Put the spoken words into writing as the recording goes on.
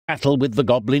battle with the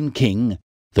Goblin King,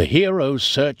 the heroes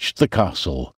searched the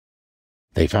castle.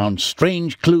 They found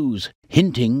strange clues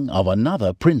hinting of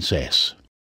another princess.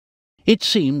 It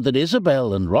seemed that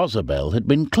Isabel and Rosabelle had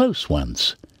been close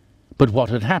once, but what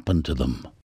had happened to them?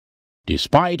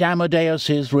 Despite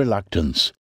Amadeus's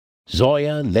reluctance,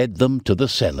 Zoya led them to the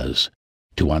cellars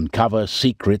to uncover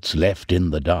secrets left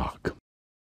in the dark.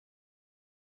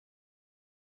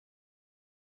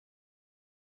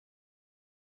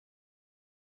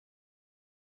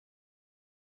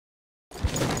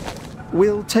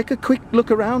 We'll take a quick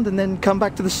look around and then come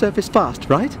back to the surface fast,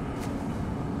 right?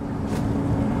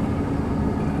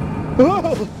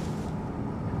 Oh!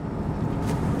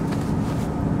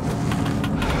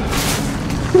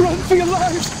 Run for your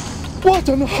lives! What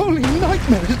unholy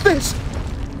nightmare is this?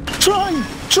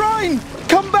 Trine!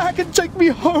 Come back and take me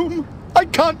home! I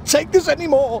can't take this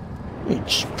anymore!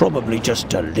 It's probably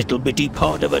just a little bitty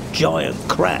part of a giant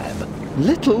crab.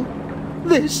 Little?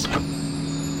 This?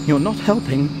 You're not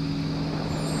helping.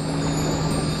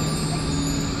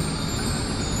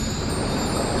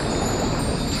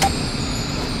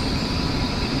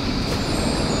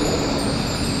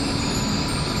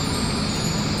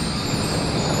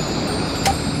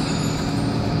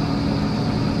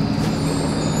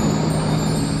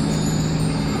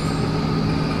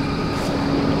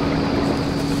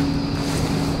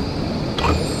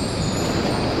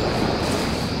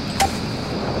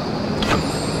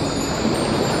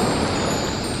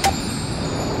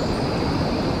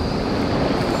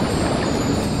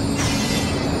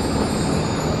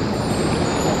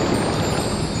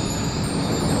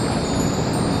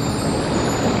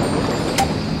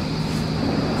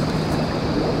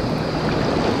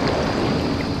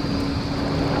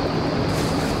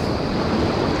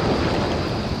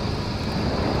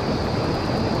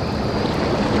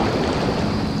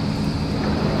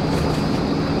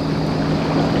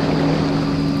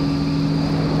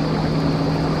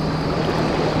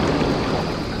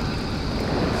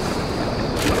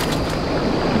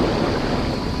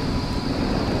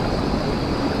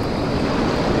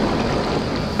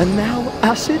 And now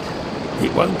acid?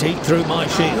 It won't eat through my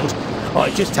shield.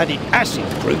 I just had it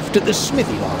acid-proofed at the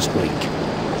smithy last week.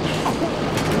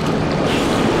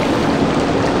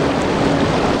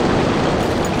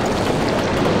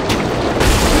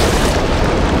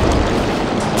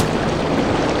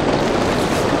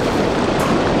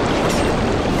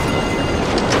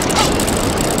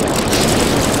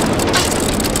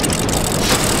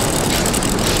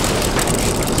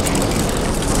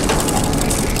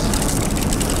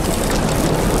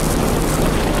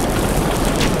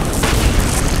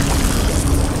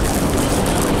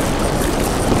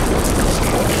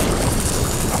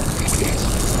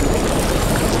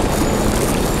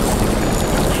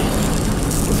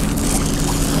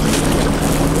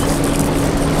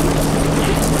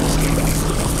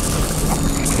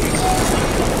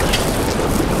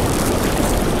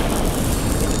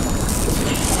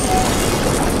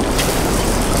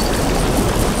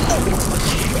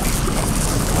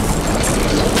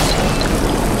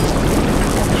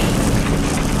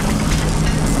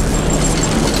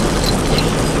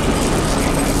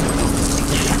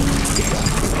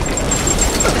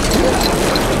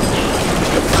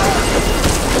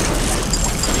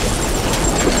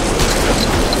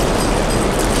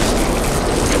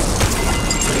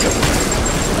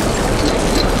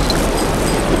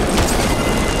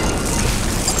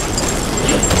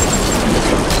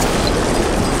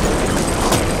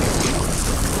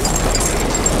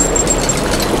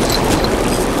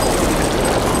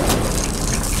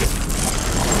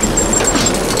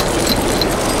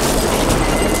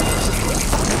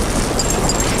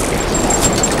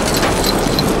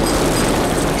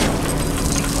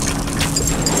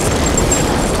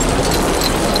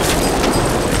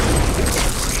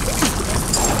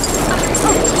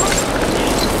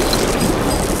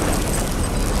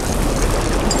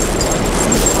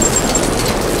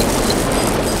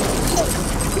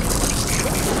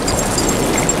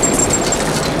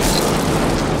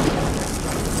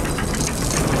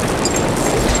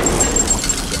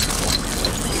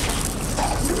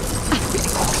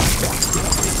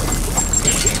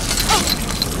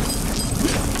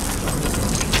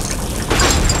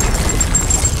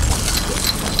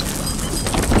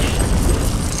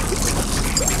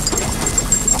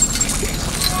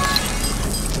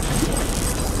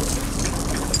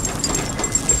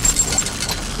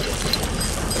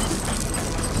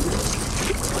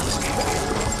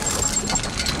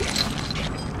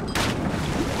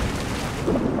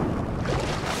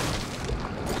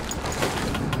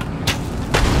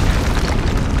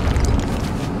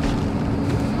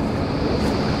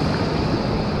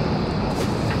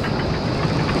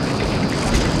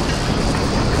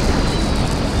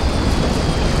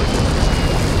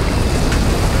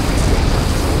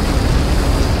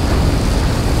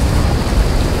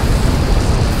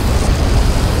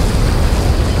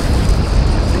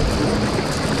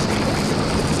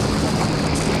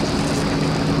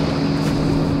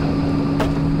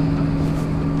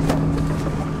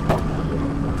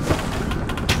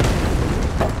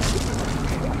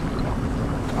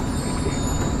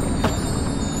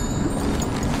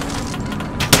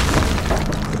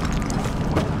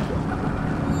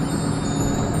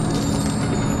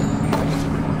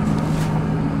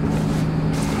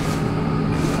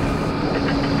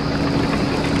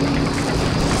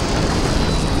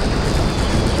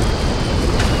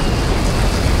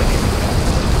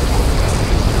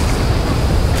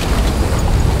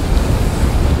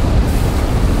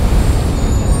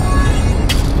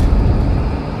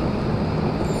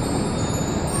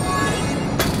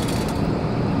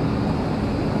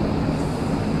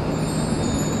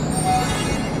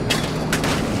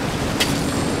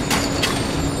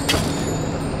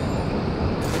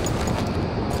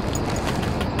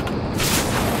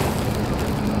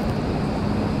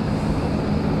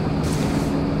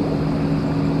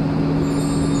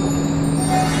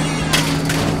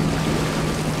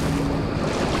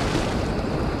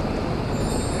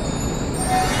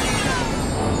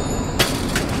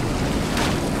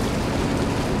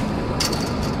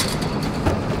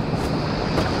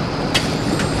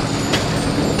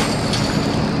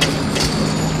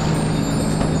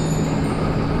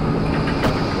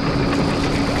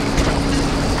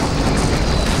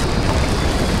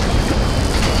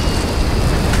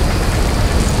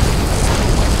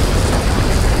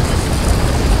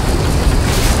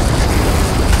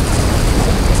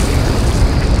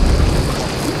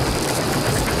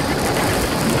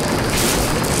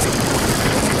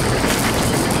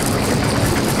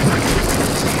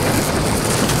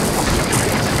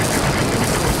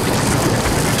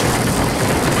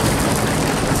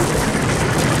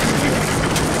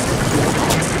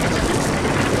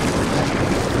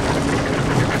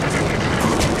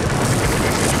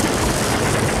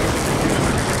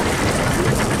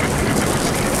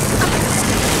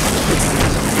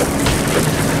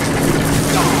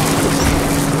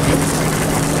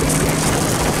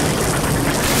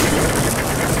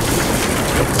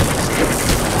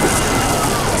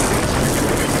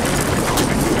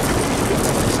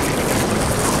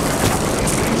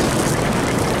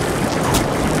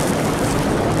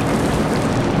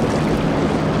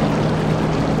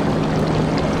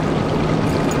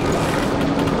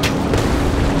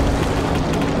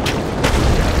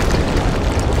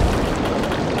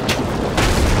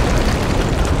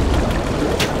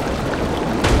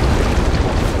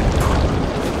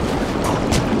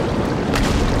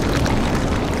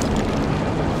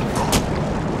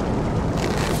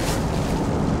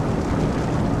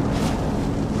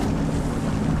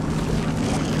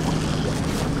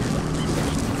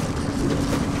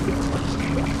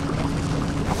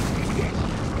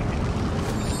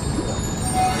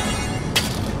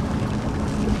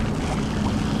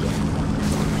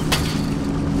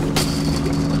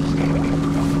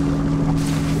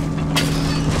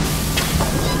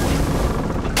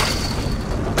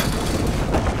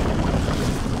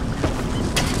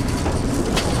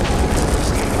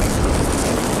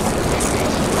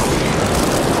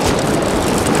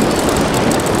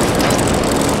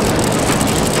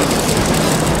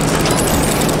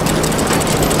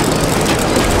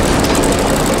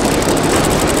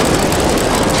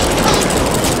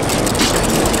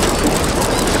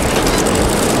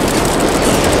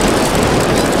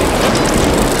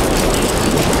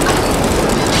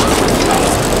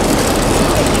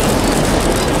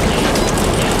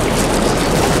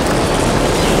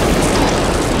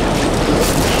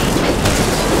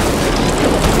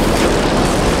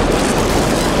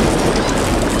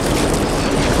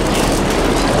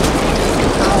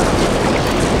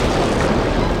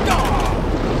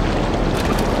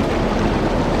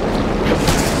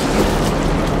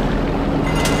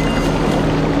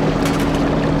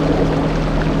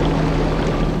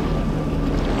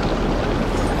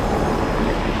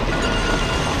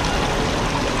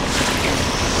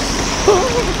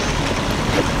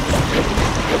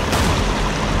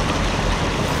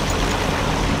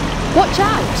 Watch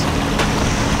out!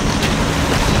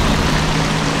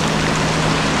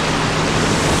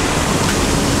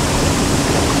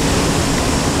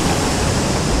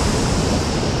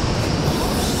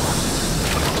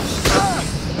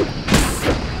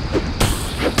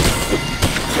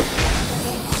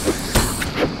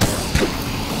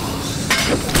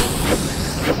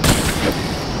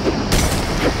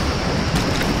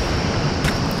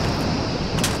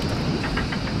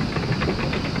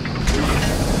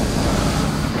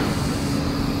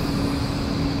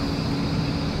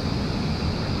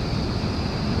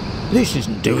 This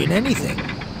isn't doing anything.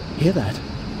 Hear that?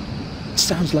 It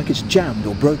sounds like it's jammed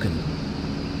or broken.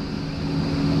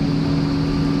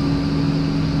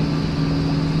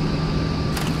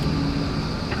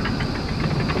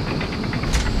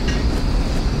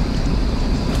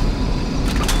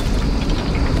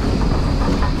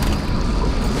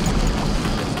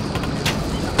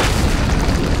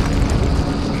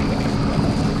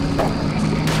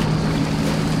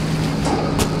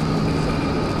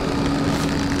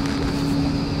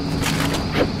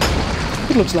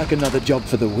 It looks like another job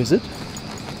for the wizard.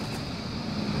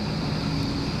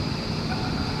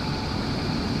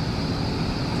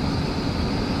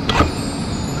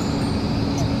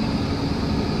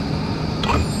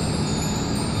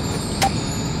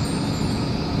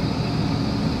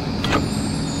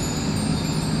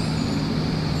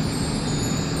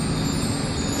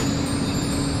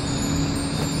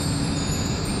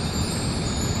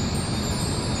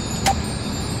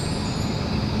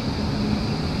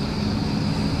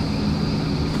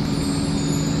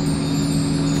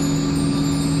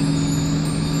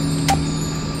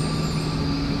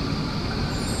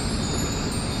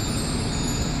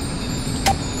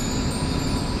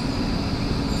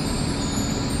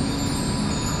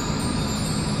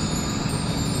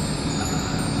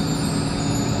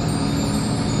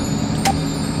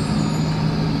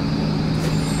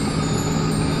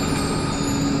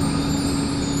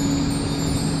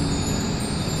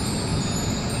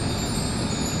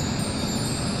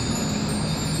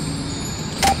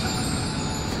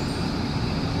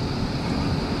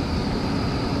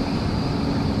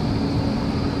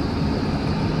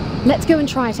 Let's go and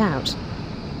try it out.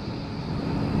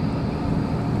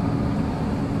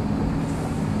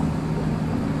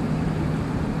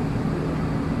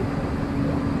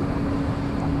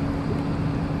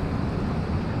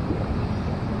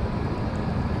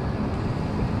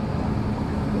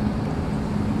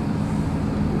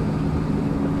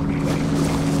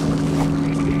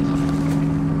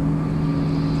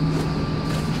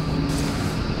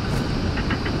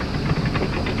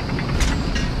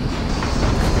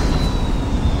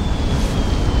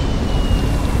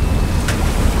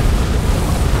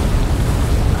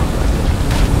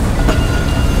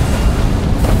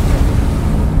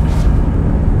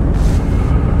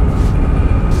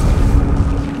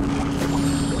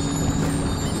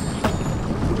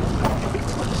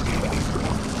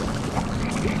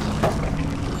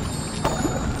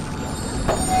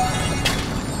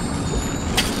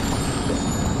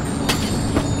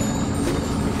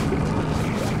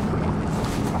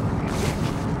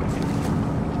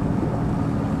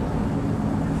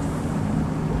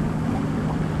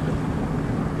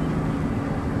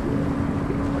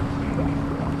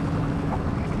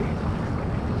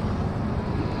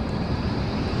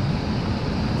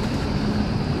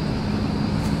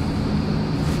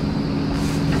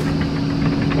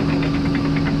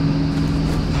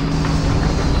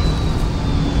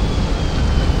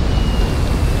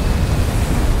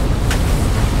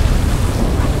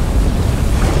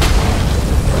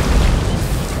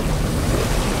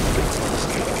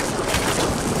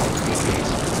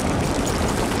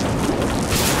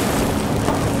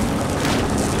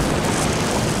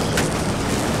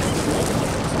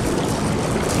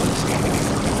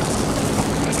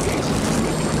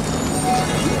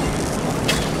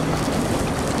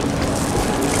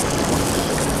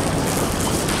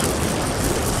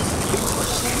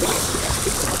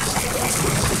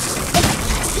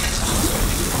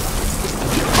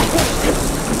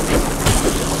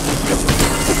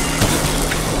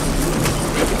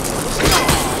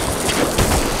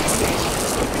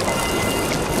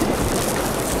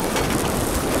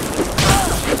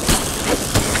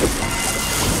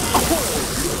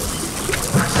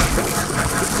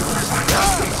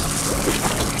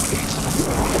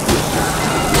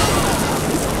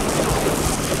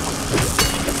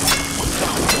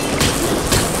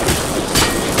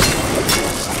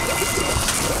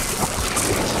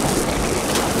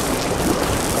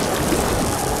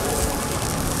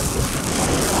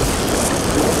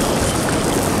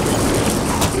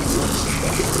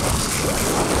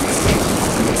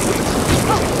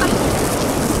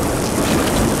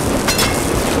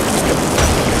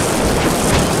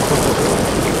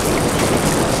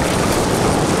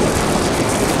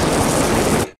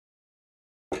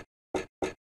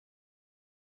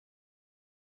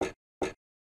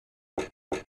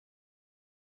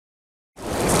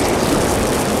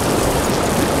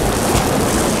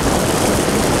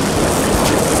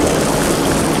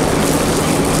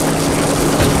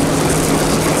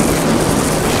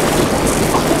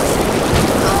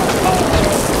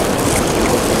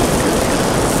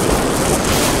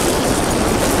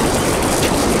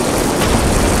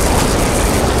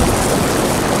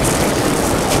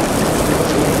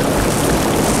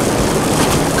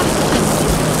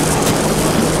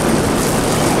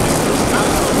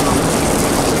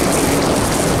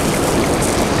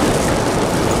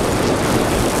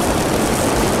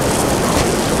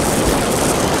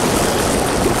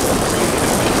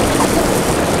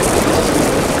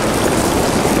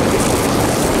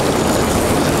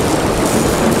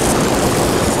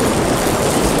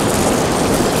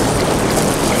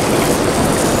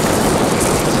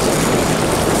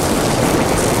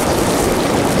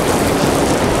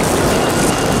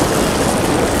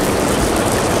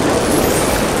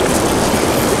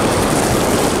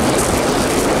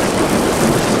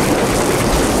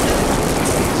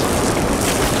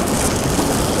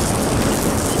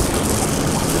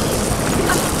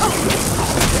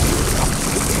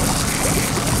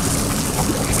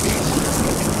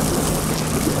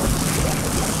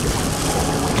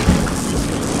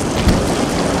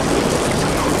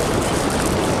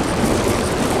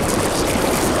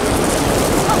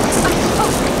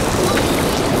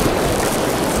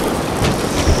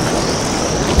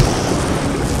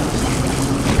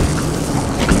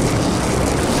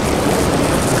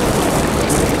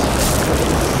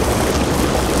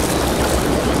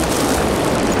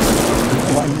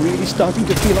 starting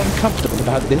to feel uncomfortable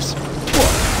about this.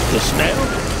 What? The smell?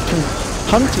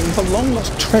 Hunting for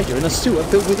long-lost treasure in a sewer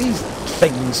filled with these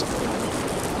things.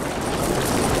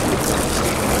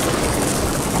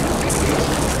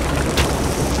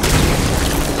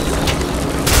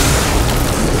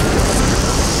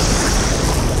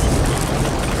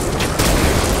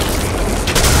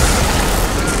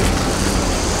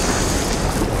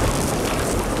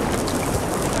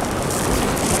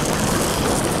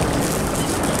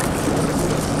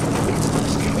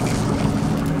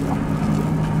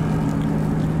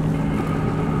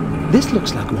 This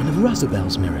looks like one of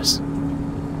Rosabel's mirrors.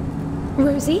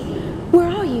 Rosie, where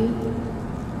are you?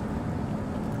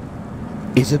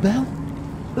 Isabel?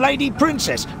 Lady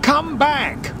Princess, come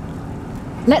back!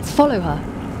 Let's follow her.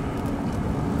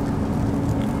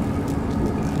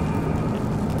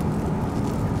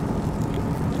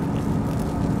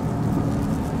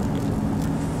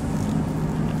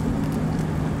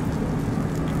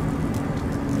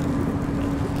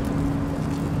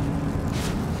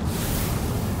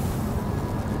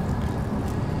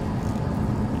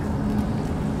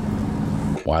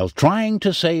 While trying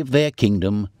to save their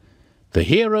kingdom, the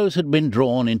heroes had been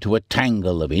drawn into a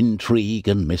tangle of intrigue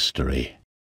and mystery.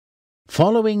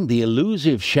 Following the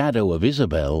elusive shadow of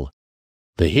Isabel,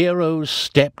 the heroes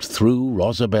stepped through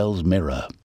Rosabel's mirror.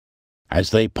 As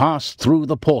they passed through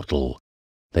the portal,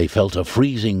 they felt a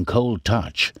freezing cold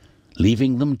touch,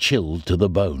 leaving them chilled to the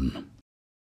bone.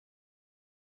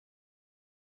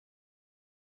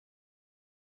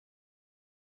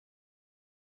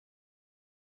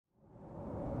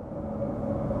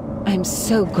 I'm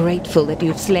so grateful that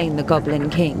you've slain the Goblin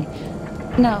King.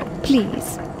 Now,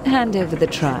 please, hand over the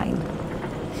Trine.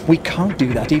 We can't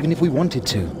do that even if we wanted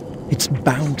to. It's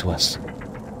bound to us.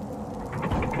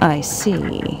 I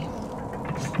see.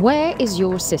 Where is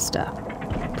your sister?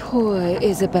 Poor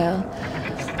Isabel.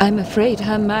 I'm afraid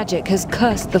her magic has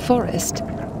cursed the forest.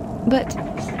 But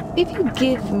if you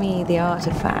give me the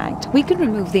artifact, we can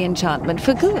remove the enchantment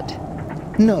for good.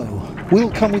 No,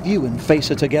 we'll come with you and face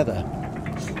her together.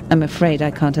 I'm afraid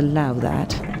I can't allow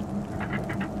that.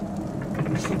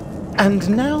 And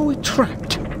now we're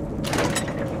trapped.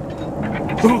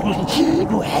 Well,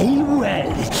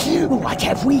 what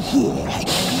have we here?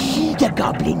 The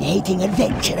goblin-hating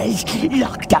adventurers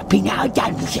locked up in our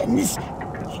dungeons.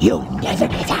 You'll never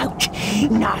get out,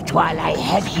 not while I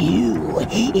have you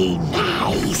in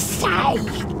my sight.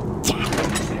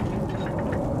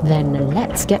 Then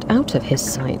let's get out of his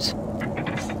sight.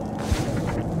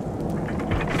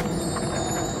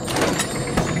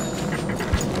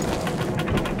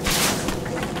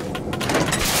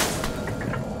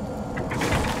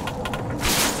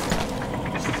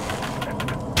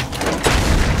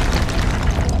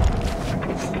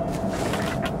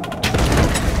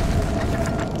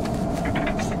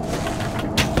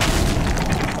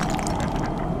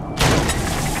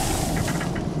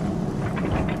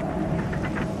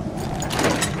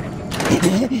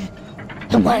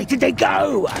 Where did they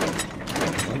go?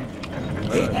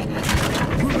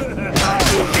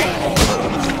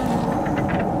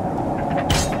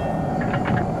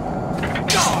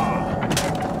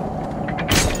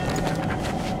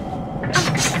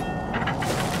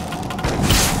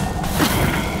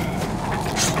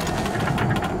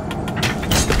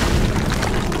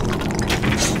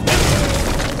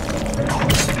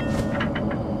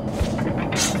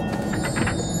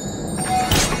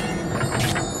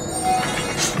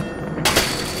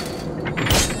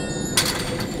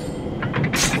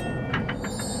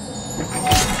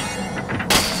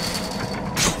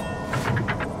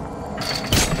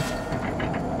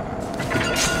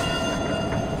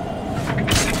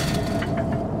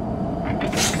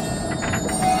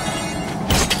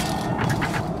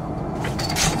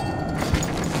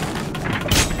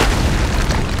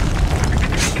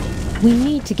 We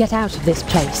need to get out of this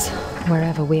place,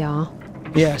 wherever we are.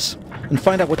 Yes, and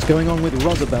find out what's going on with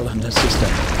Rosabel and her sister.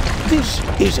 This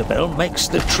Isabel makes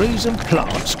the trees and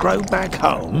plants grow back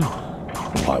home.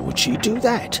 Why would she do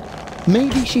that?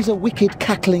 Maybe she's a wicked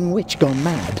cackling witch gone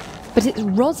mad. But it's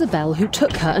Rosabel who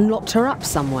took her and locked her up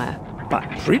somewhere. But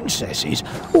princesses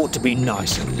ought to be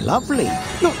nice and lovely,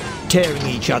 not tearing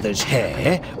each other's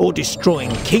hair or destroying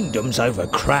kingdoms over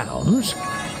crowns.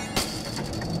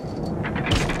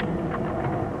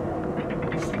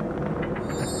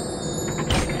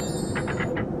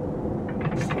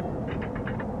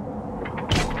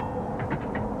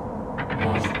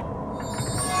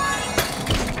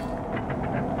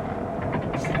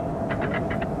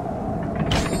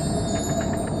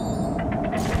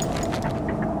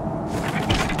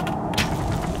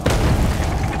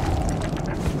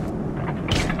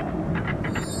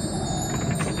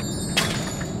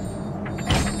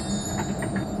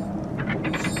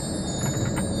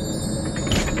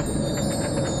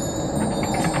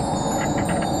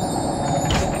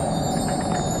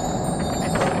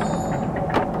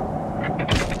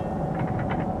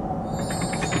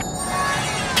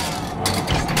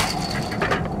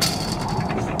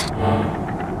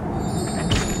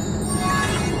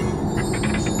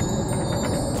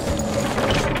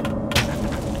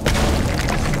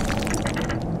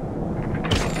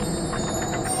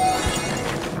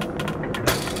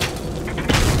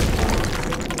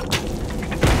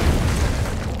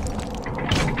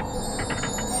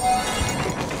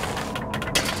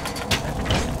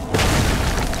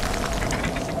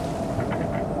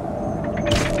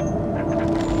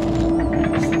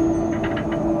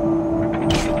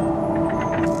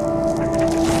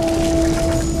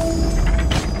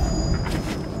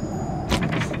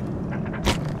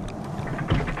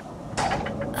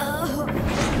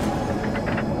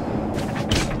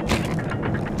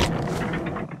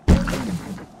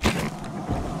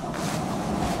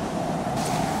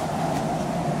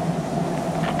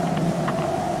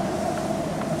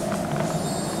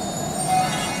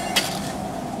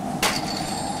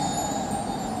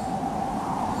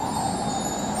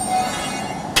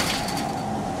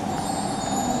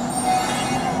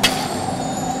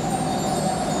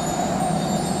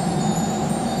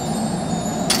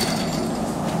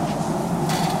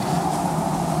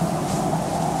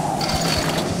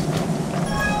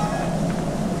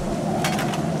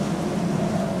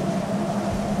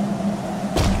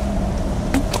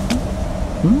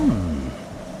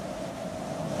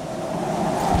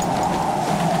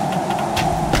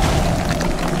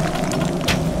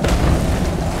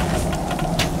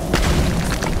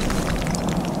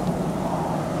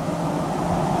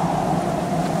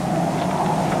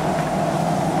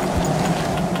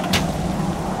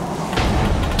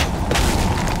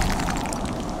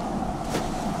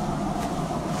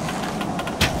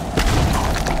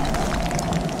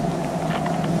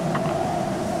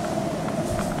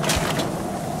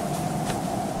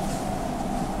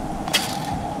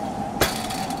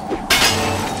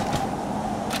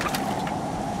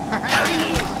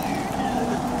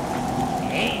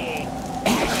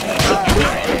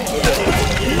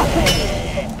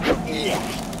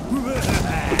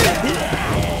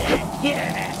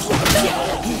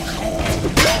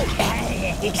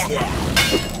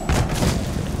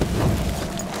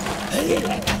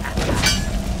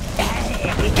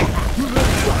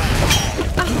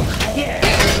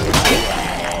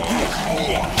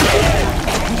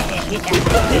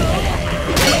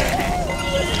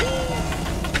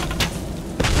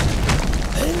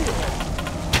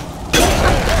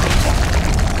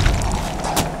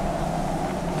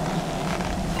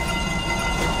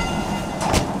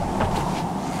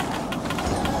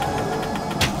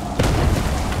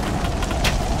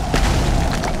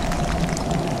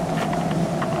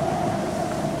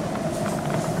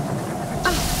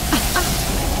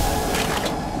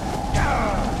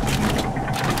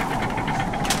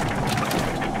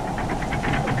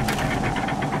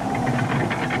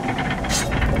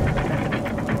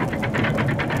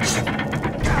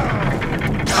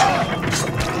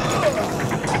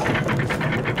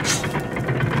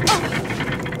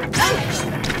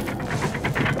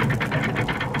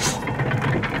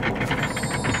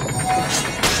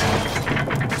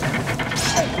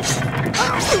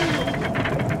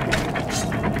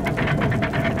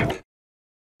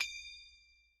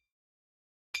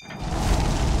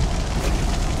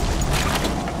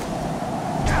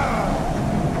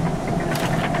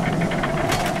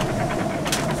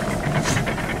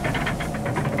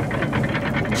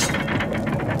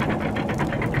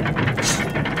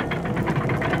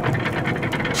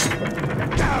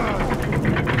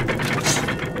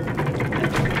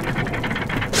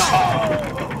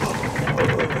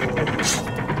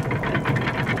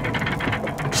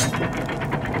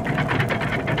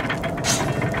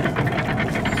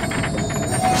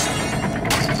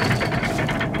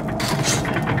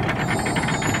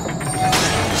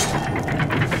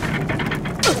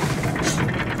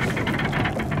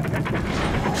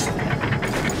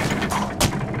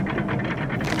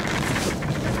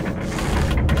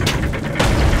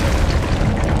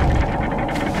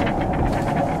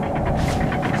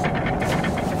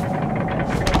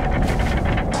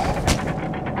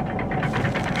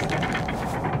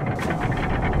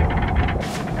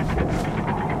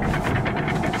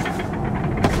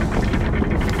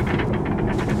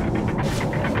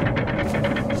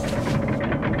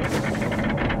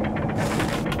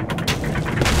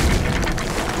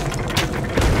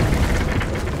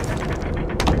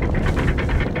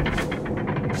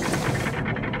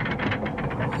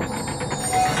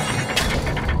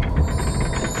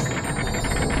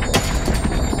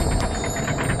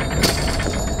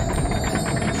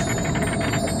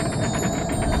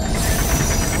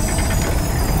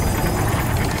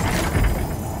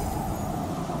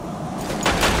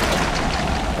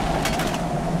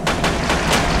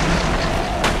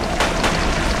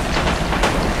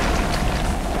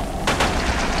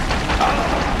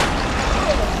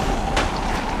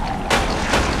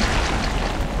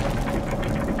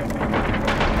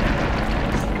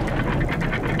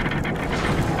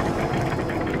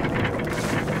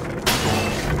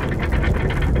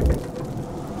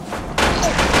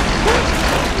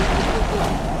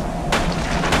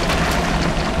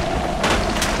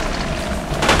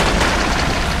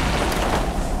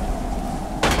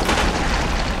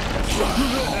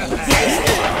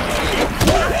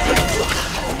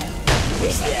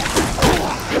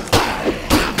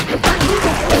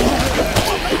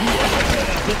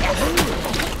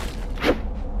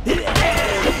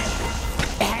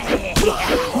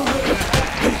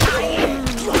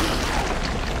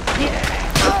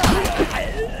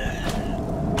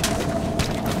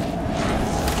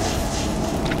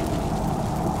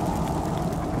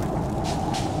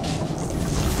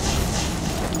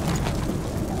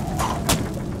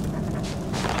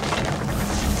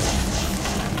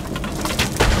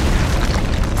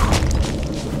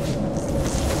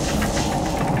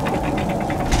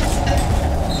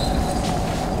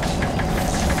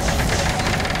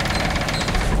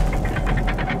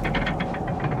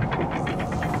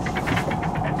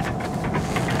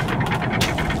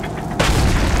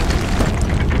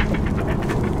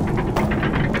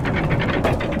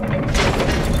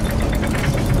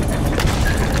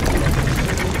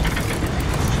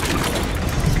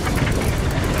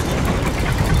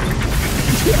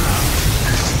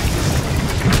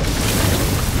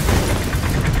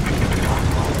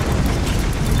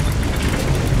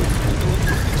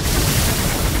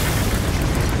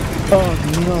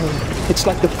 It's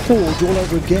like the Forge all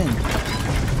over again.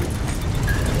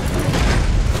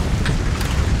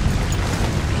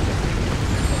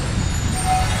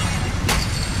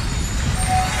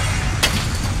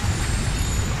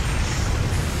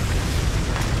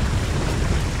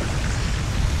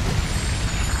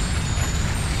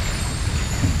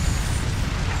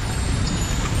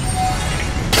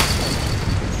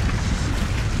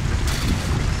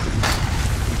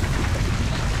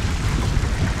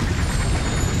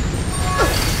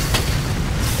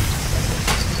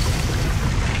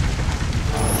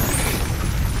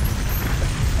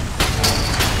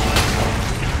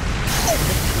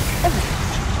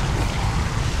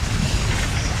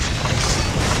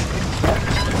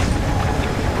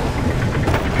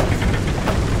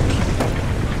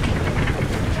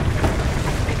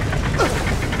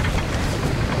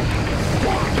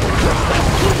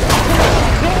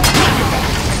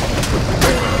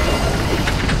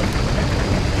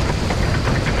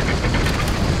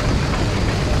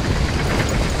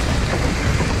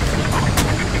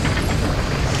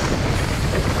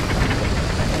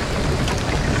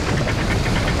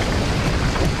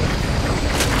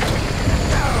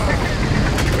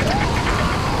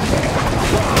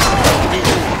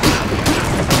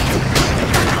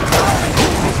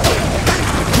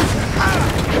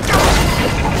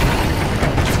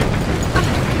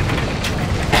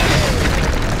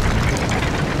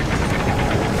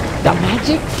 The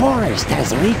magic forest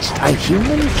has reached a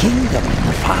human kingdom in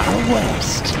the far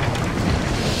west.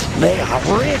 They are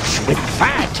rich with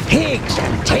fat pigs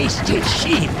and tasty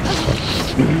sheep.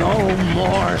 No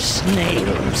more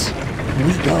snails.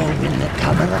 We go in the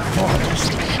cover of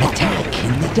forest, attack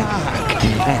in the dark,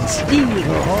 and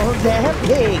steal all their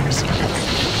pigs.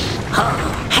 Oh,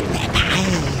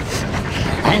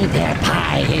 and their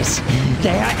pies,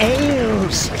 their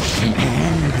ales,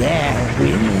 and their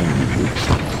women.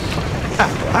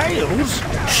 Ales?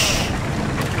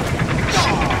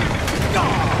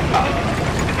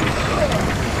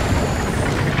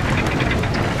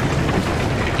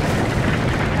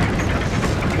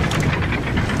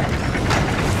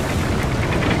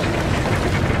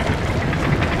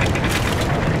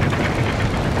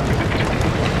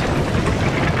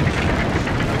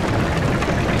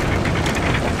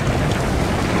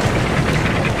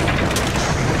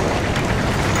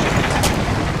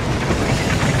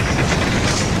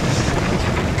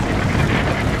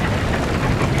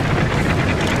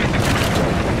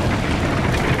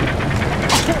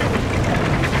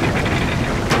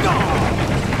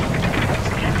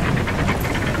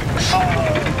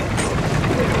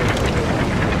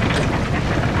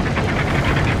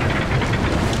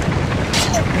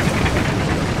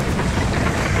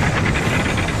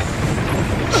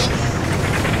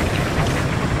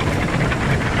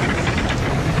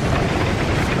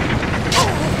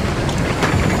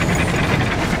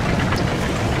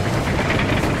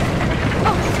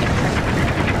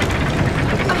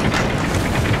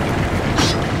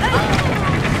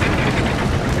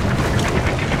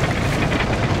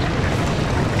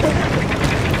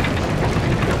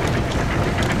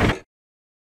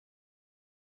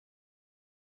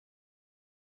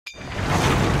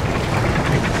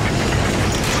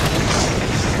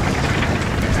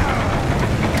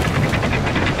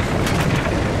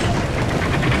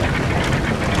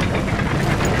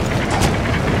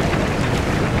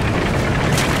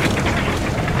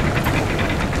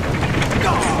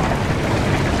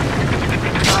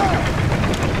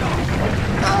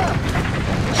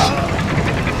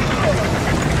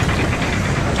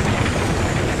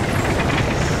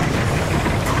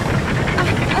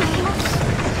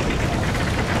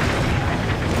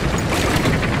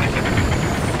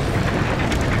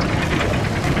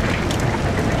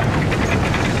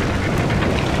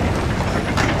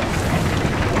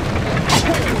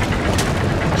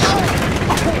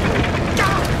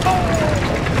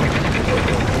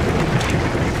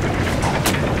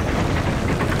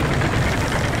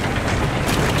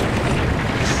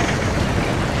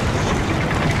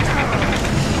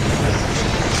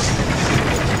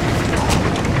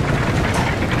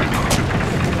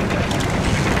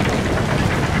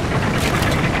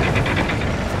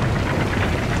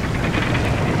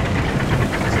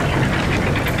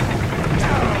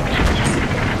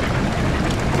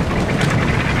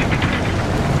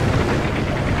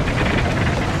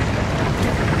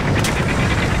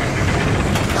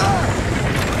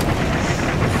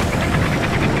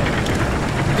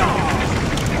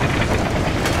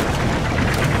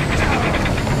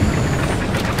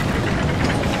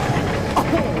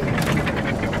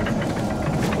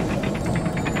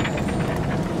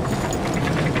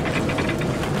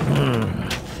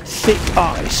 Thick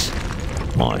ice.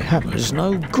 My hammer's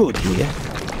no good here.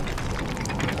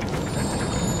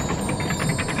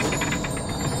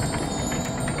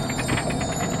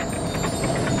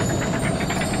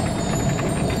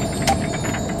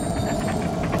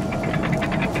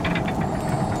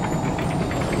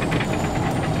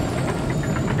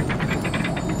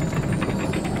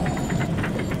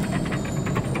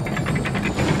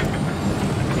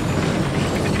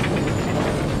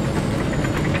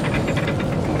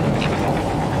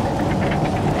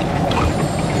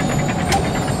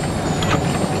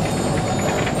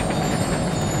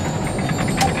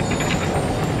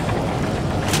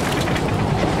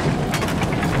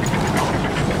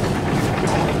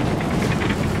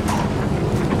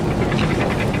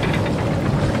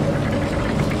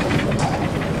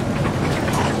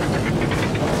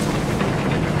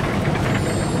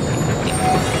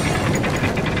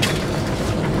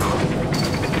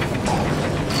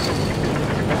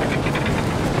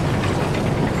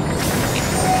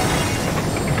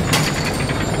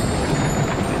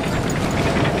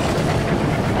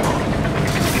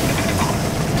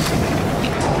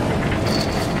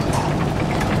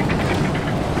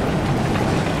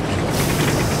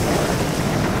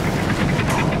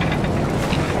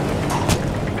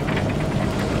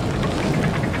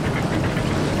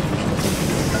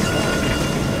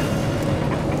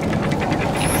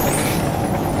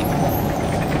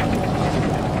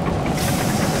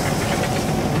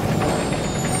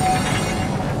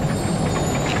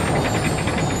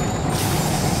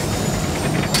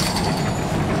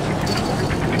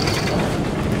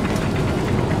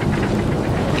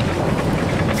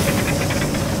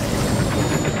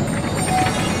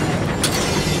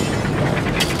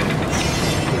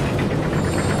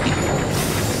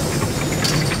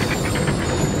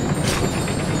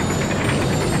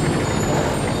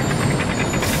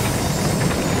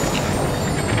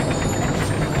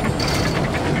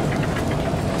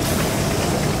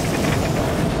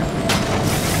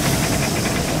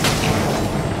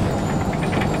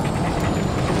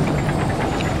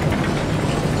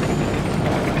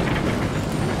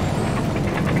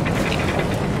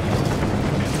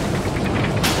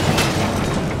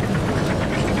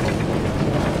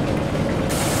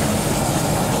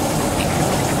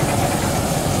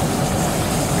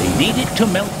 Needed to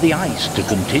melt the ice to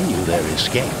continue their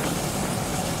escape.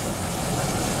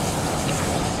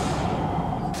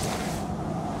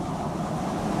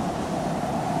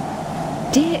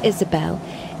 Dear Isabel,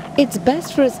 it's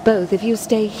best for us both if you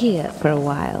stay here for a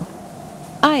while.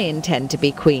 I intend to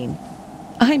be queen.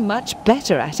 I'm much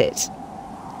better at it.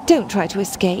 Don't try to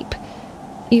escape.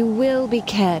 You will be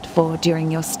cared for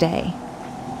during your stay.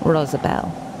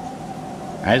 Rosabelle.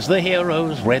 As the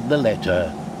heroes read the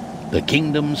letter, the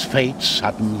kingdom's fate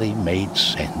suddenly made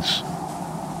sense.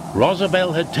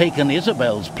 Rosabelle had taken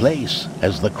Isabel's place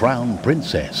as the crown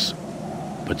princess,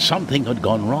 but something had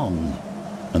gone wrong,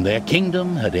 and their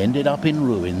kingdom had ended up in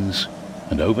ruins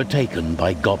and overtaken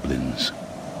by goblins.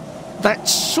 That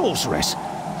sorceress!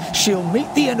 She'll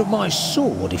meet the end of my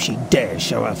sword if she dares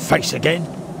show her face again.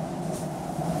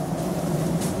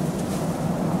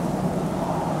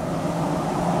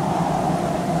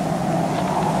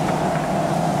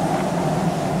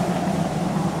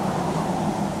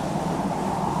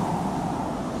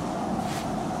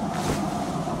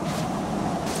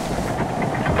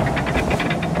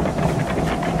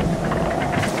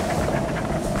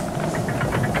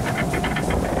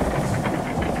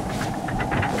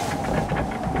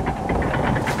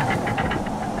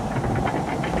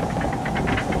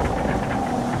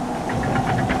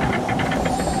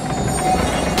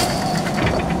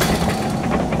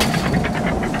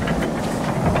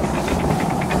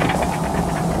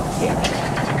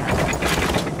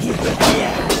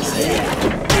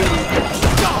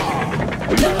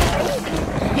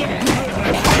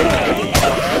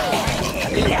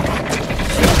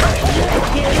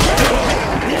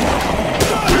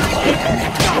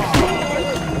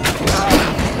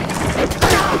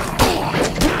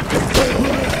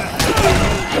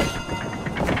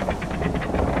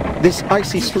 This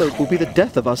icy slope will be the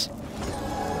death of us.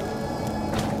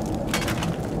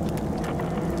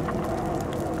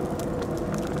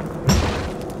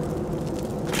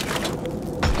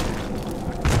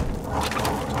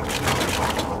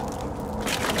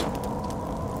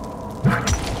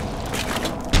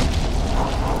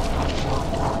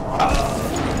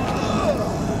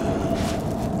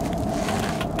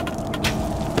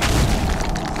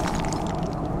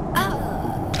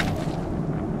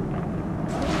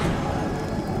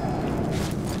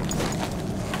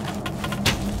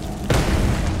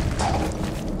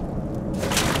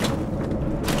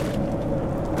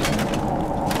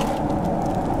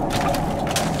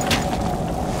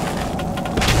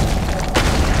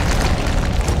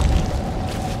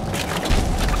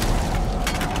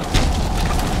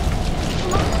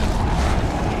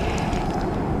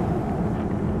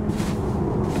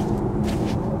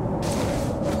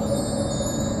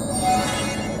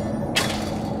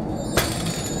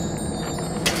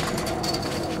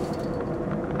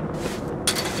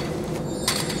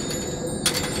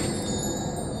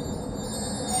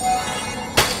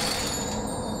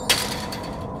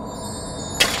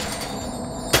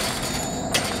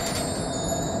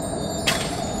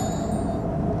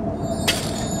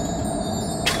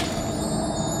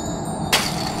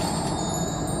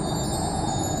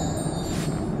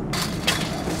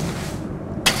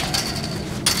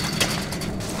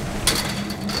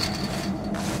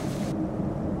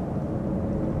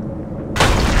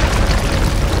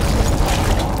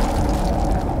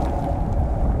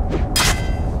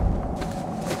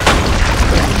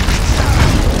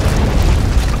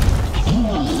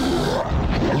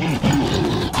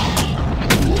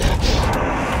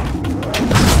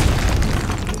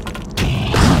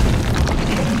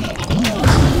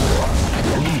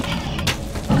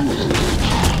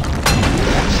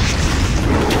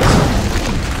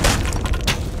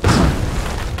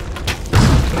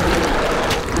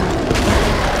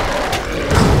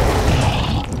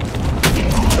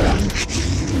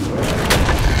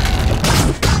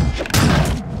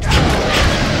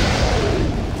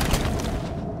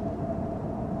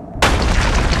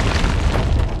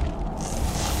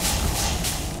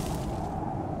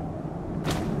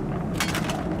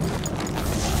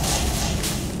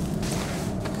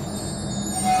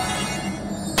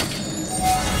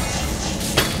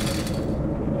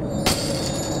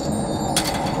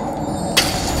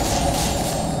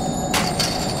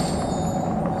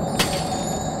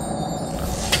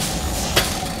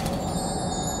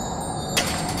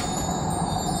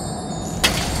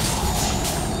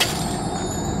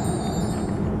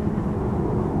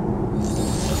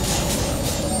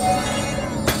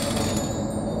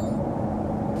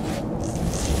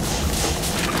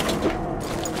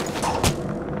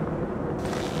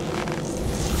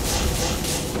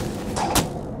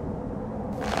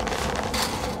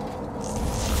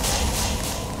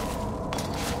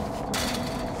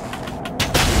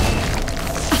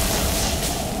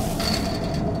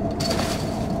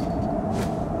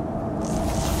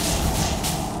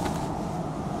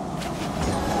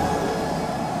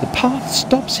 The path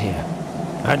stops here.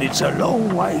 And it's a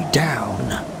long way down.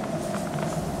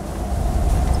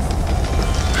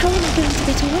 How am I going to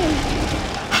get away?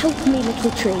 Help me,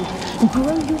 little tree.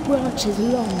 Grow your branches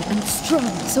long and strong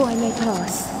so I may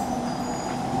pass.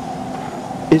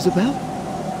 Isabel?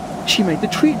 She made the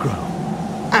tree grow.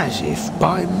 As if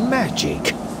by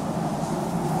magic.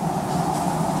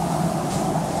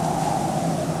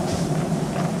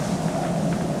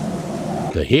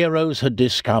 The heroes had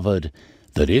discovered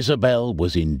that Isabel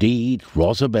was indeed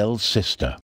Rosabel's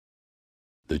sister.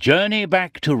 The journey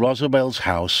back to Rosabel's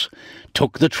house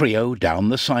took the trio down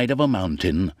the side of a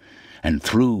mountain and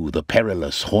through the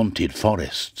perilous haunted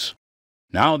forests.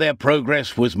 Now their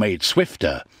progress was made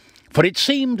swifter, for it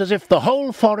seemed as if the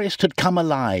whole forest had come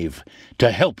alive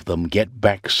to help them get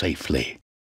back safely.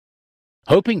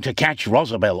 Hoping to catch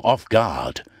Rosabel off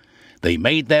guard, they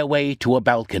made their way to a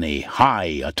balcony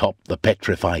high atop the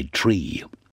petrified tree.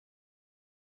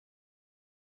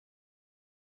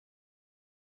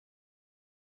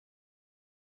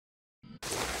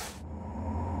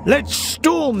 Let's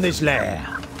storm this lair.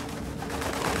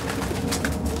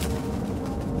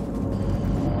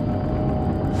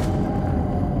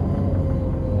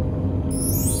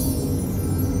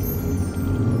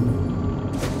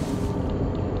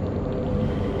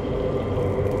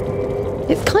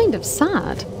 It's kind of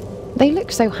sad. They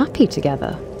look so happy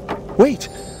together. Wait!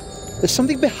 There's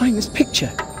something behind this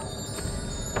picture.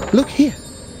 Look here.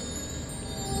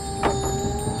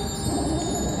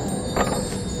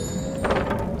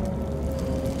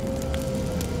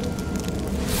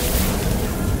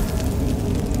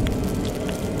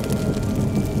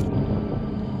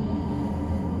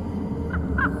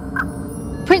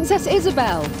 Princess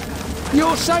Isabel!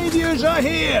 Your saviours are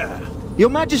here! Your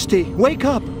Majesty, wake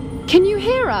up! Can you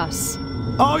hear us?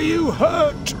 Are you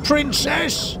hurt,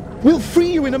 Princess? We'll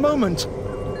free you in a moment.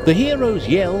 The heroes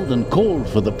yelled and called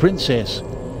for the princess,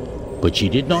 but she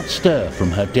did not stir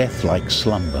from her death-like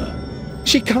slumber.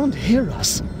 She can't hear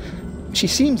us. She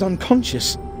seems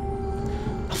unconscious.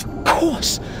 Of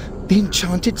course, the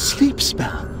enchanted sleep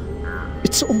spell.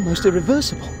 It's almost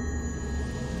irreversible.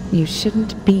 You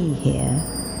shouldn't be here.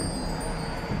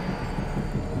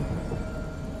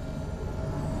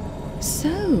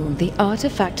 So, the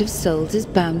artifact of souls is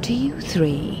bound to you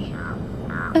three.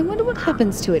 I wonder what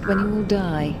happens to it when you all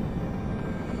die.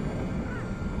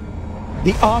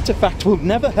 The artifact will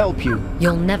never help you.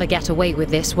 You'll never get away with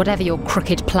this, whatever your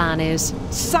crooked plan is.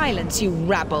 Silence, you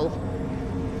rabble!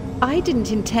 I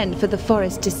didn't intend for the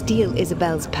forest to steal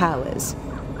Isabel's powers.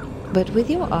 But with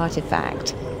your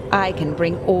artifact, I can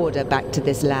bring order back to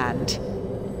this land.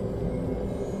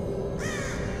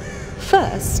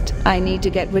 First, I need to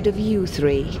get rid of you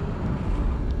three.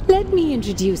 Let me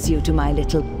introduce you to my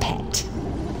little pet.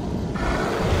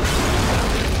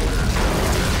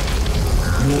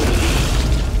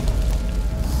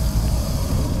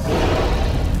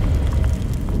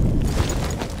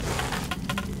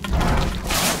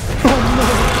 Oh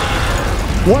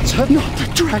no! What's her? Not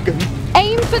the dragon!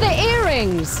 Aim for the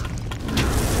earrings!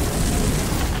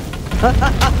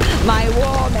 My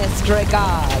warmest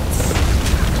regards.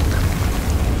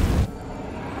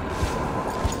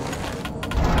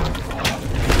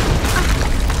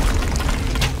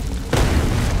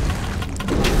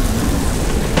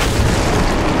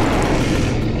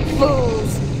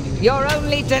 Fools! You're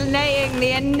only delaying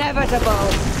the inevitable.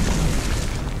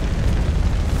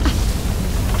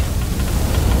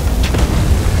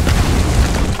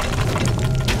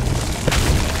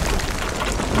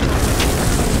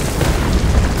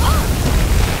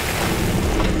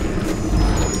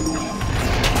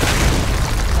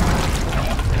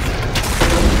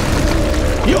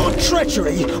 Your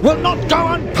treachery will not go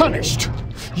unpunished.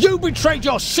 You betrayed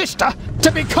your sister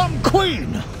to become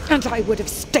queen. And I would have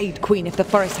stayed queen if the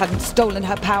forest hadn't stolen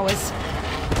her powers.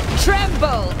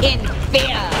 Tremble in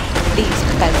fear! These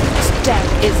peasants'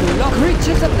 death is long.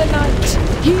 Creatures of the night,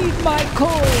 heed my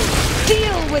call!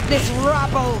 Deal with this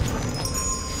rabble!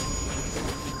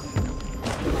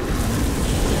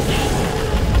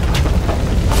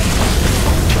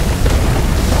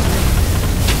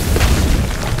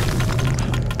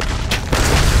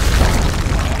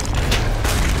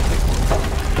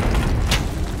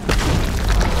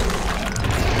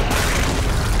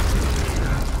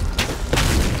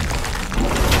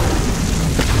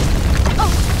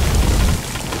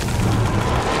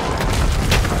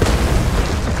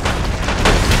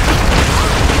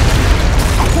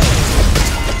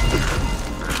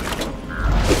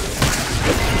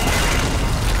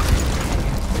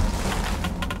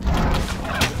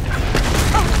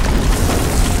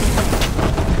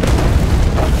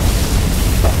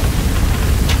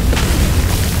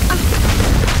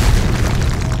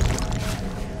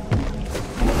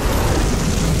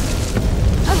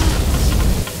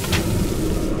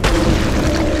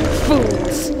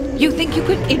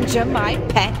 my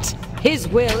pet. His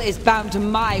will is bound to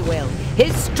my will.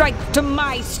 His strength to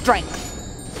my strength.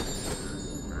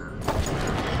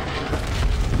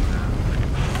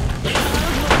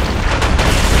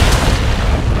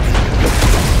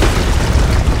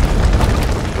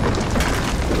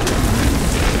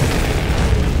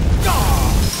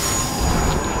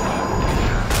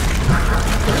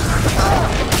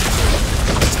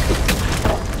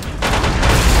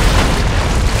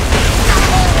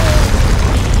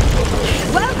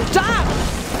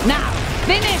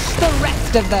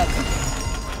 Of them.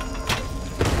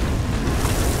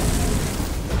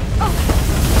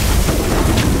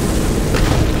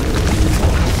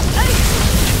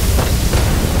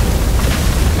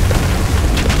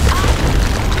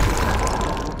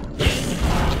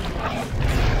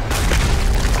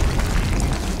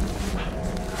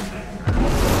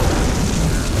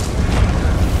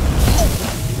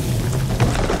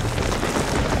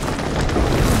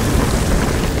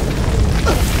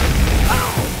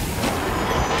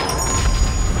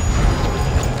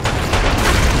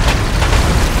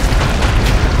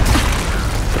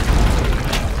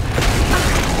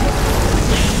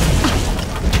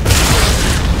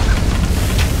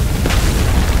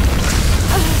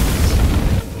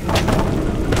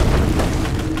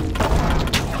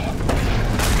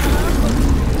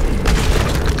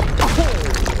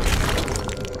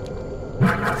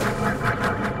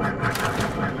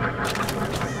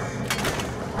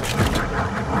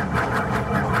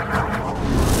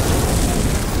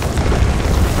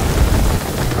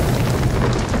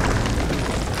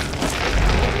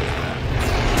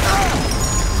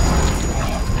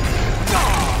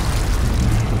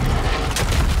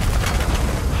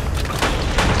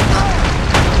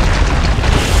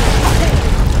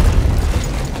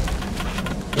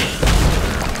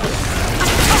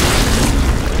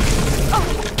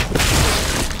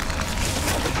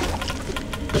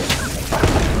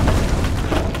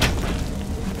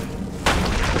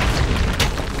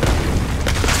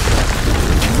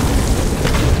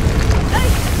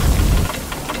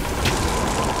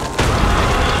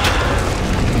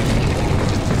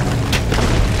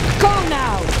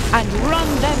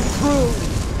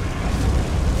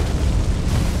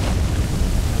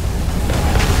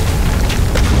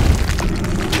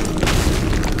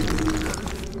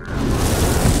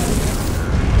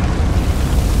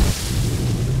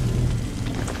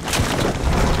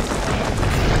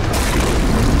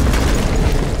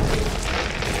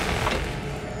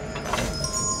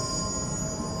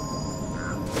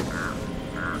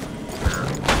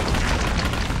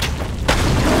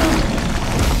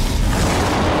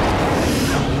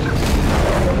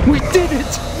 We did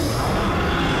it!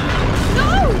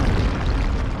 No!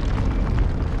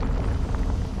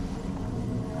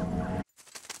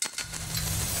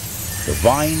 The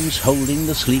vines holding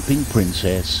the sleeping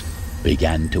princess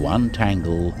began to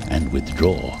untangle and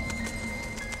withdraw.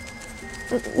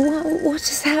 What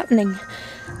is happening?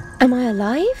 Am I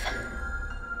alive?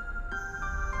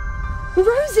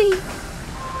 Rosie!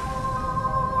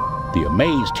 The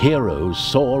amazed heroes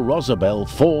saw Rosabelle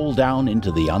fall down into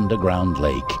the underground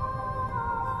lake.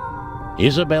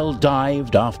 Isabel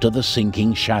dived after the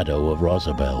sinking shadow of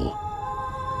Rosabelle.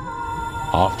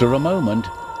 After a moment,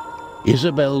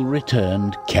 Isabel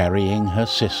returned carrying her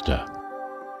sister.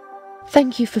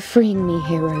 Thank you for freeing me,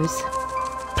 heroes.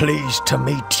 Pleased to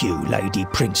meet you, Lady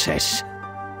Princess.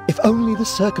 If only the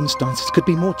circumstances could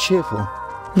be more cheerful.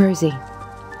 Rosie,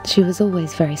 she was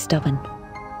always very stubborn.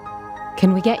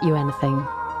 Can we get you anything?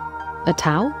 A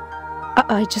towel?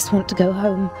 I just want to go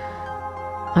home.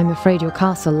 I'm afraid your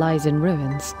castle lies in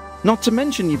ruins. Not to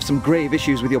mention you've some grave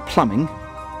issues with your plumbing.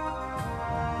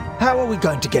 How are we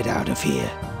going to get out of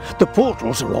here? The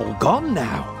portals are all gone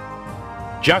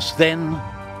now. Just then,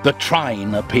 the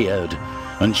Trine appeared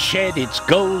and shed its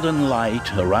golden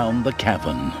light around the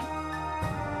cavern.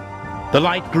 The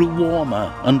light grew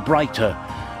warmer and brighter,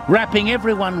 wrapping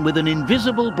everyone with an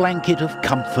invisible blanket of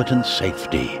comfort and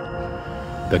safety.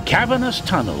 The cavernous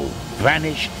tunnel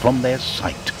vanished from their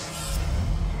sight.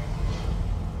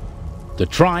 The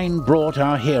Trine brought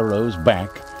our heroes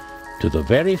back to the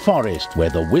very forest where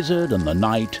the wizard and the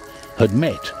knight had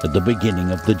met at the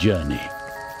beginning of the journey.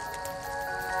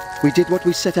 We did what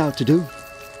we set out to do.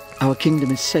 Our kingdom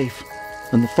is safe,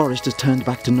 and the forest has turned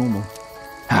back to normal.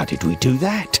 How did we do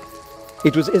that?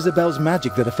 It was Isabel's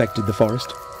magic that affected the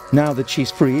forest. Now that she's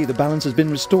free, the balance has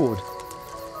been restored.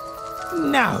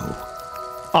 No.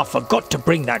 I forgot to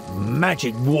bring that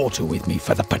magic water with me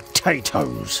for the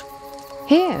potatoes.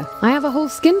 Here, I have a whole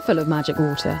skin full of magic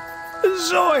water.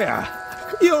 Zoya,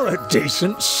 you're a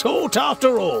decent sort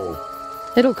after all.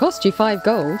 It'll cost you 5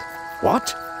 gold.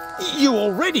 What? You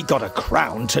already got a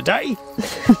crown today.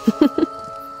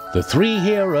 The three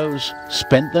heroes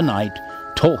spent the night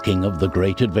talking of the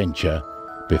great adventure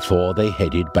before they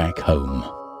headed back home.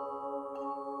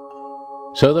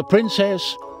 So the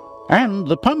princess and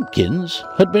the pumpkins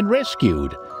had been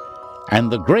rescued,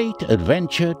 and the great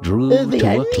adventure drew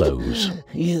to a close.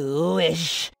 You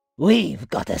wish. We've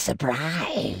got a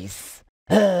surprise.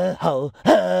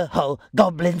 Ho,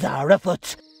 goblins are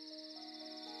afoot.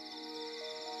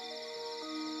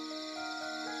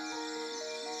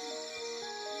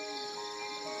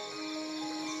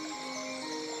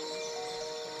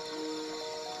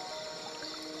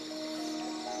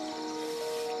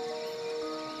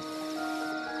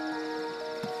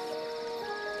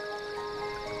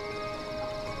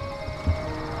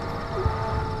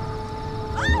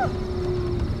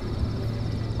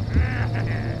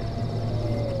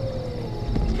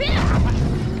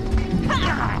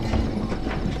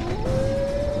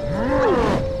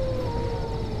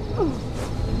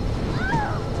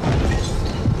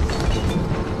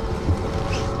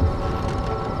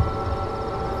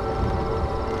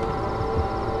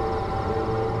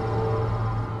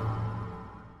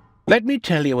 Let me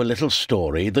tell you a little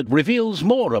story that reveals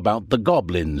more about the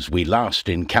goblins we last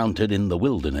encountered in the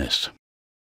wilderness.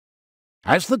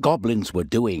 As the goblins were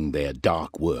doing their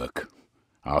dark work,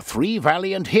 our three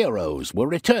valiant heroes were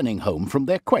returning home from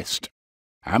their quest.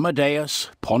 Amadeus,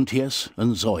 Pontius,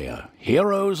 and Zoya,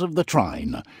 heroes of the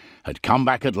Trine, had come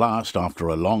back at last after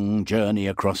a long journey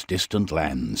across distant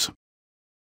lands.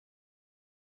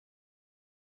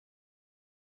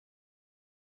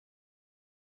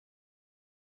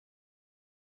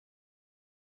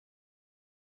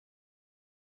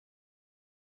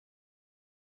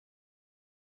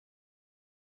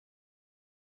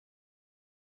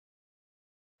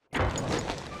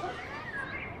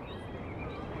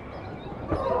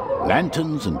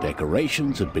 Lanterns and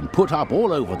decorations had been put up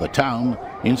all over the town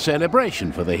in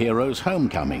celebration for the heroes'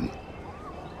 homecoming.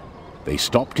 They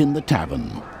stopped in the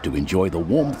tavern to enjoy the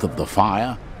warmth of the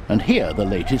fire and hear the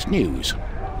latest news.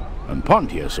 And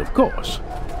Pontius, of course,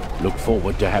 looked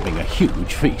forward to having a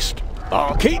huge feast.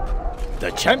 Barkeep,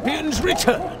 the champions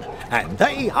return, and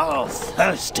they are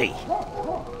thirsty.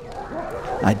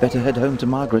 I'd better head home to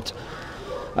Margaret.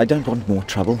 I don't want more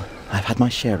trouble. I've had my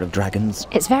share of dragons.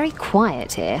 It's very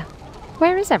quiet here.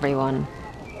 Where is everyone?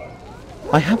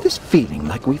 I have this feeling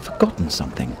like we've forgotten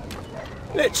something.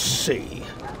 Let's see.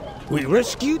 We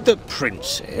rescued the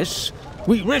princess.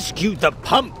 We rescued the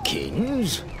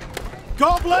pumpkins.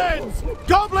 Goblins!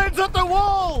 Goblins at the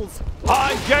walls!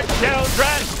 I get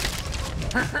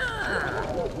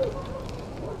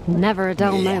children! Never a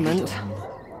dull moment.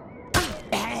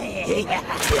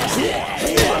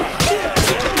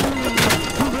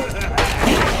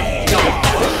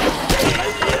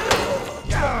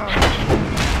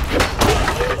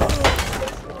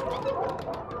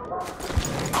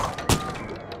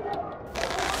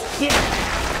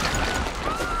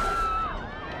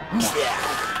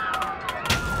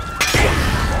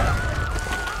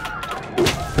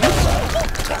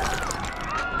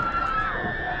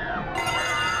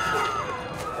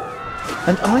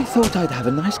 And I thought I'd have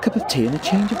a nice cup of tea and a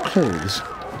change of clothes.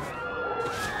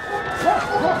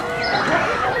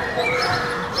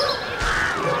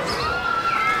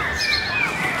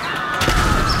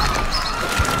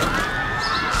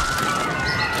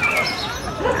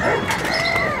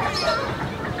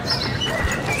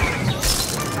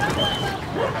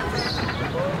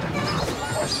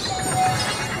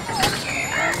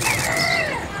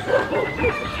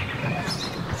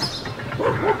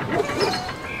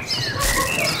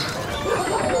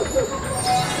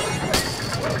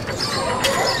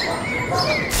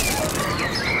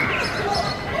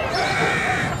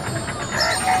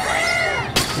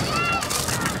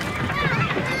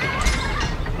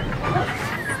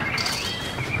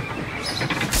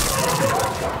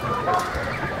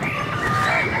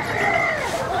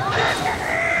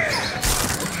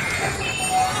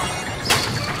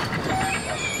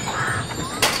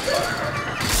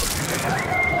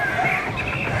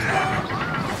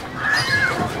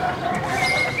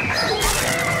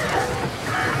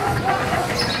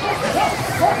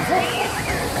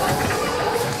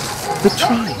 The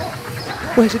Trine.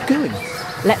 Where's it going?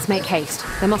 Let's make haste.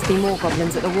 There must be more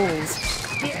goblins at the walls.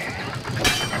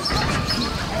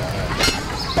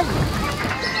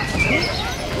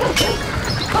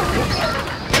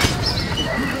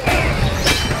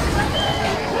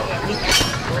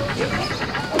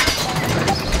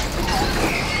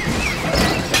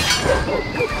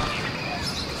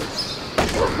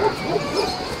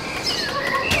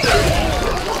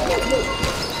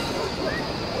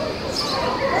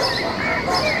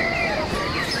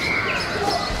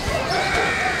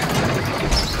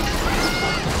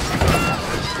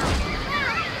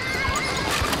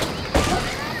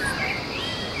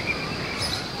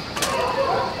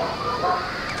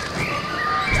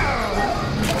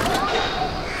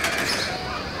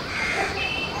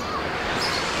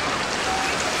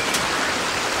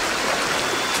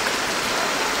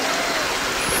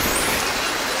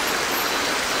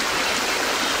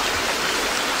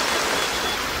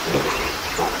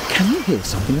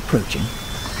 feel something approaching.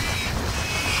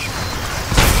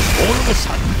 All of a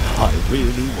sudden, I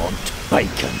really want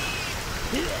bacon.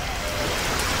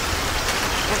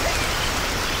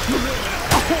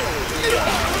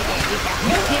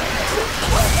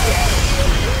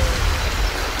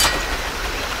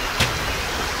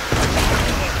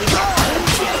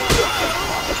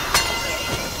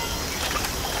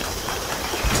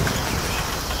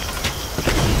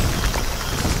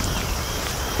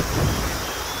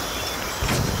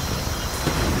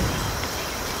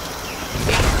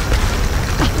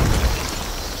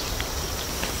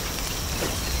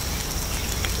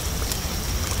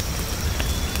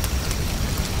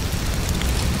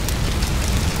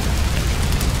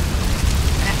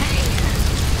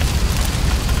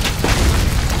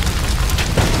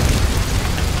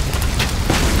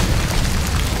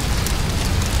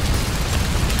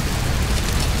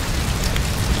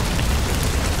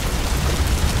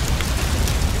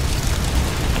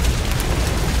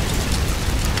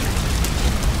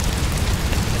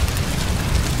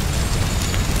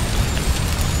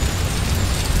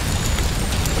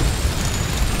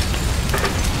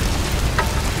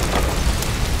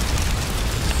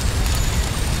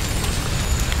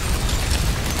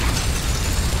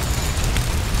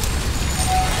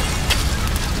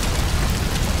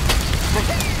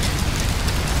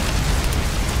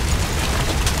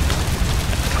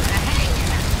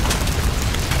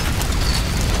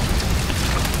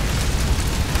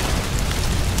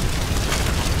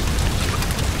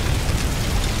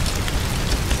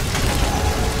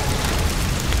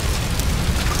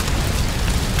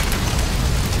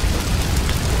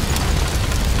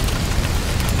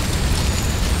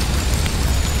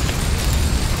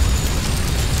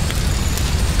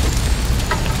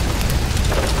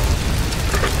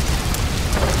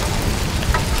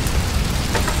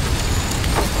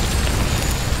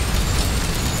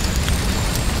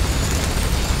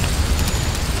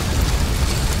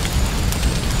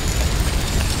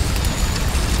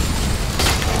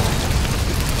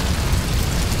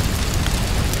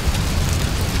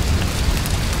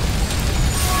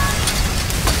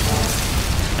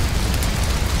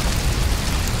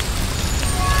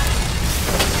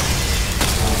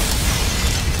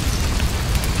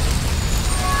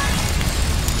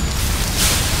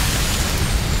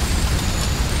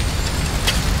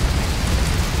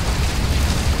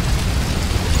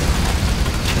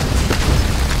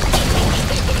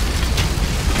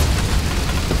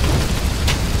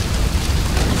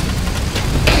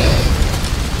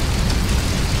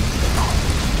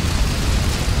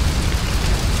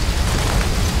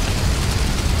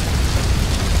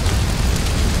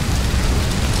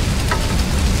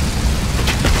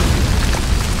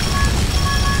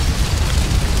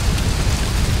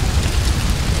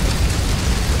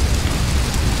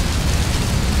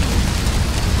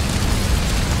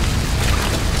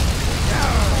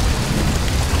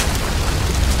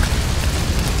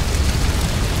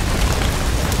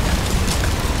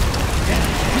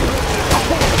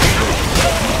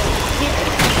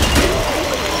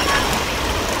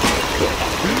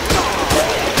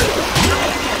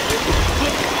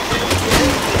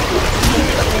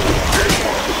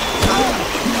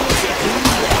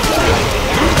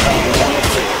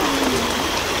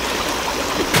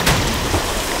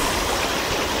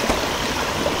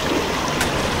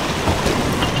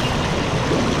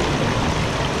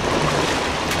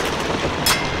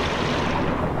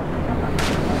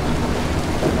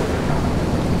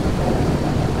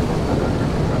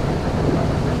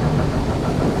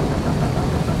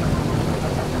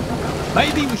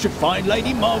 Maybe we should find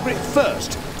Lady Margaret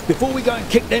first, before we go and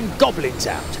kick them goblins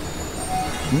out.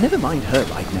 Never mind her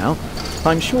right now.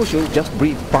 I'm sure she'll just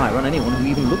breathe fire on anyone who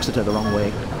even looks at her the wrong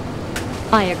way.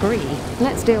 I agree.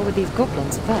 Let's deal with these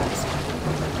goblins first.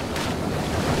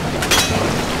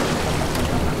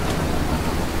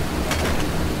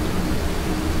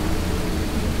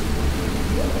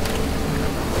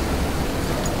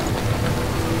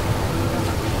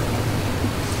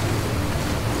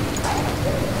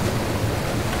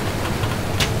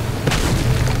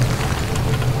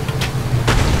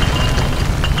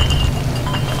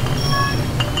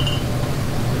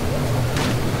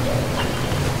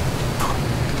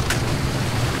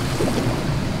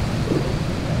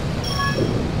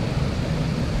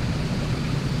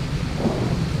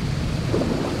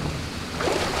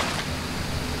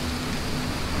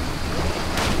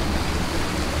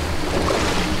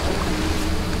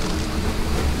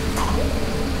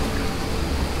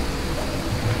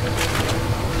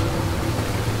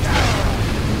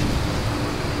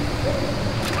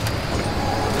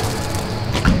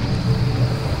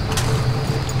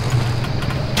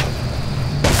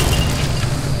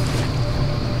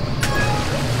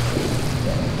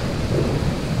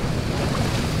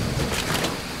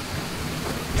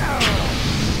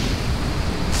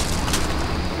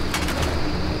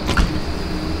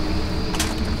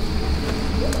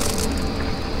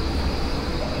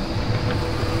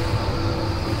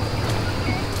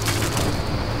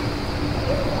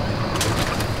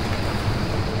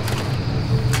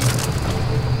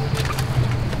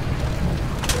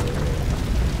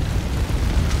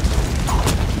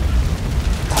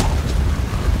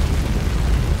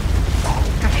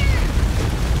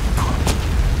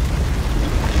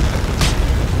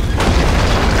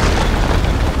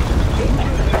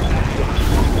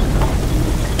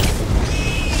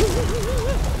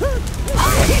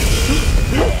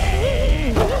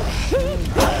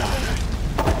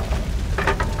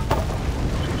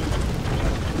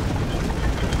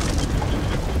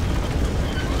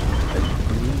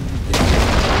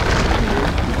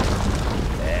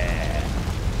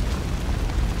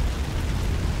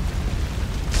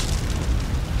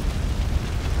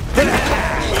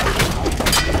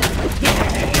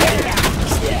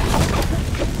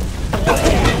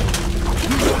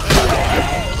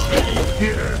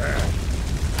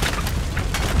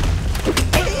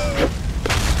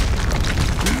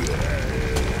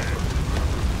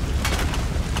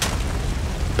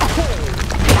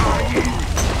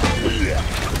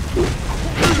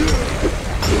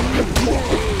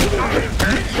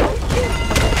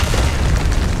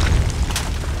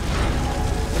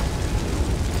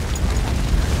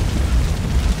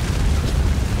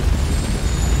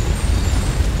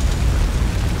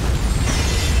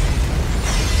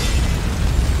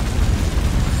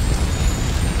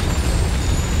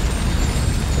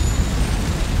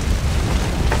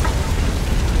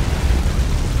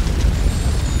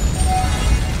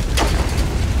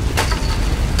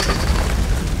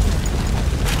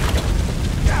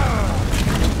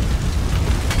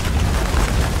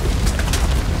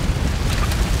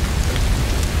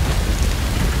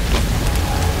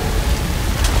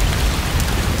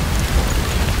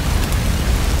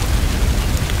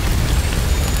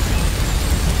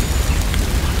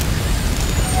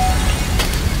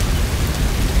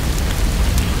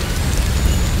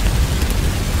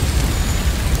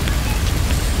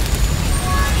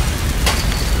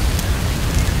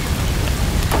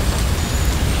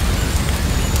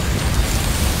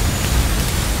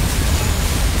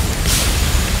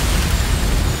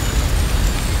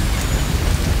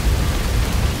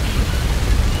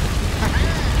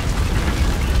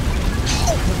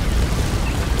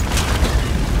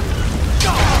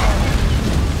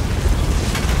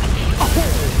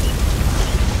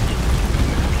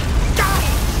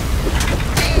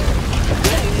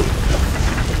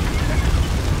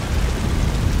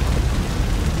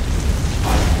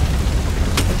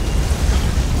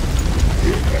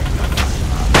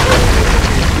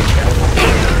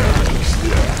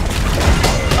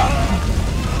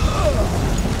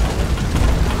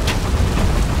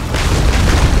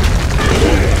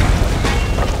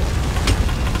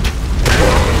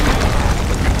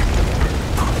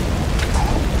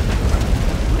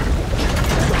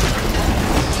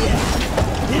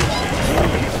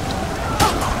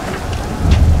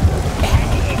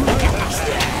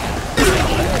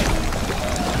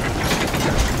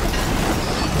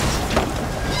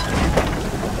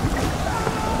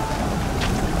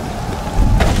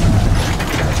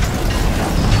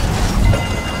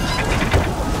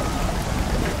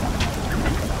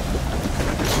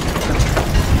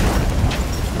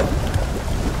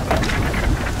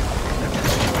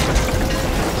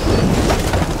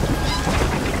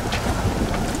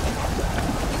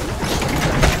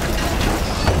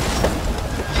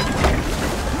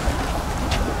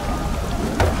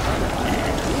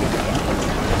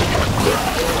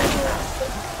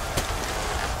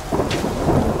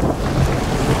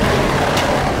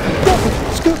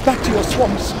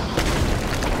 swamps.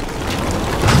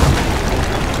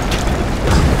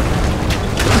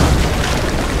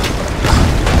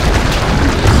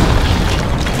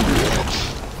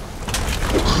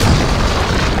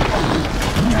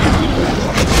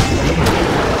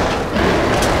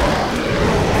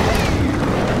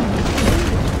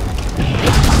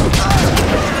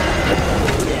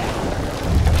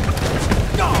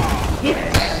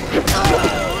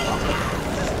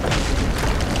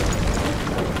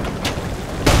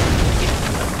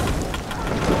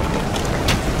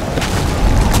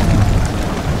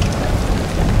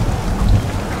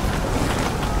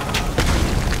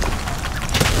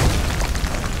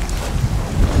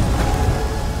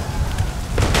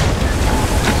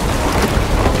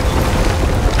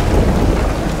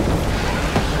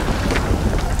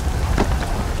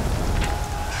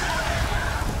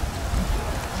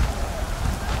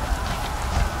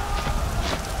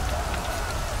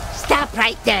 Stop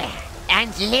right there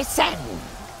and listen.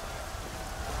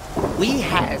 We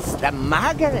has the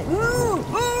Margaret.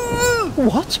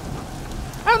 What?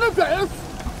 Amadeus!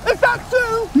 Is that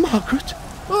true? Margaret?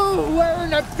 Oh, where in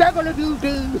the devil have you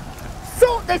been?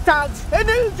 Sort this out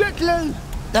immediately!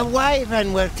 The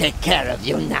Wyvern will take care of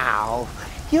you now.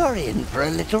 You're in for a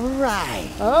little ride.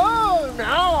 Oh,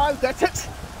 now I get it.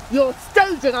 You're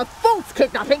staging a false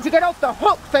kidnapping to get off the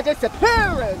hook for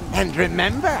disappearing. And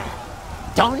remember,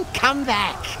 don't come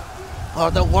back,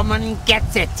 or the woman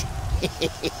gets it.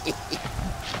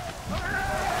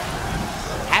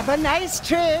 Have a nice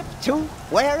trip to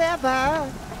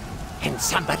wherever. And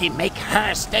somebody make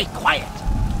her stay quiet.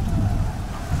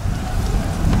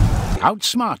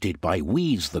 Outsmarted by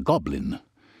Wheeze the Goblin,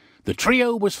 the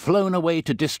trio was flown away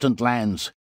to distant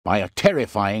lands by a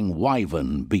terrifying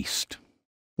wyvern beast.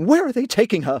 Where are they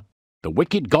taking her? The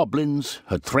wicked goblins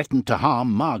had threatened to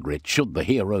harm Margaret should the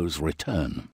heroes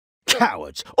return.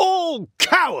 Cowards! All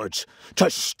cowards! To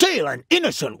steal an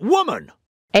innocent woman!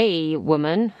 A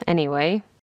woman, anyway.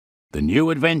 The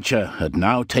new adventure had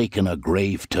now taken a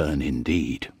grave turn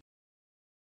indeed.